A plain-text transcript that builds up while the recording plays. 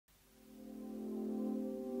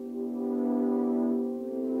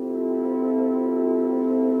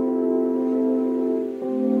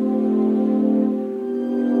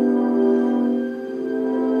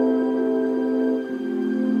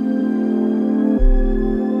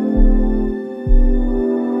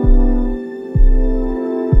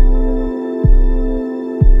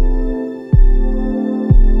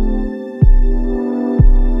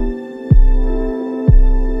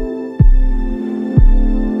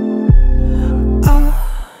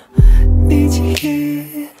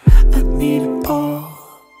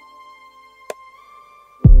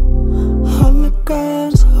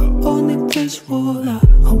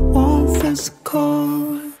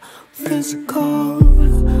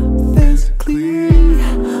physical, physically.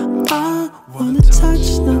 I wanna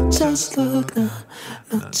touch, not just look,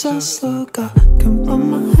 not just look. I can run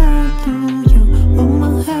my hand through you, run my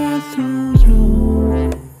hand through you.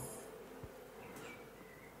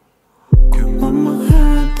 Can run my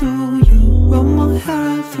hand through you, run my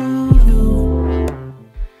hand through you.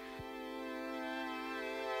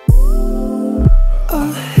 A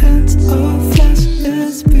hint of flesh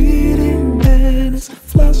is beating and it's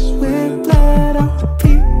flush with blood. I'm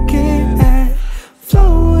peeking at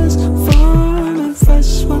flowers from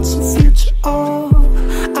fresh ones the future. Oh,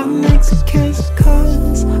 I make a kiss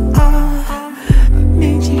cause I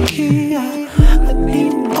need you here. I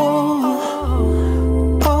need all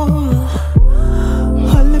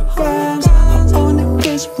holograms. I own it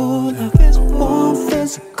visual. I want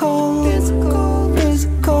physical, physical,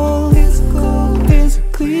 physically.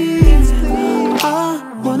 I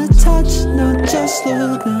wanna touch, not just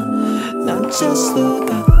look, not just look.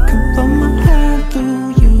 I can run my hand through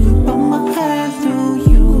you, run my hand through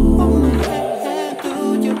you, run my hand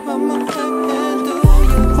through you, run my hand through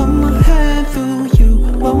you, run my hand through you,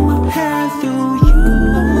 run my hand through you,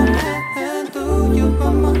 run my hand through you,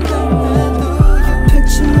 run my hand through you.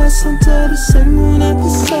 Picture us under the same moon at the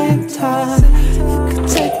same time. You could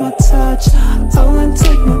take my touch, I won't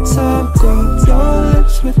take my time. Grab your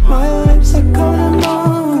lips with my lips, I call them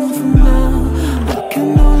on from now. I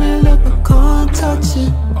can only look, I can't touch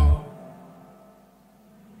it.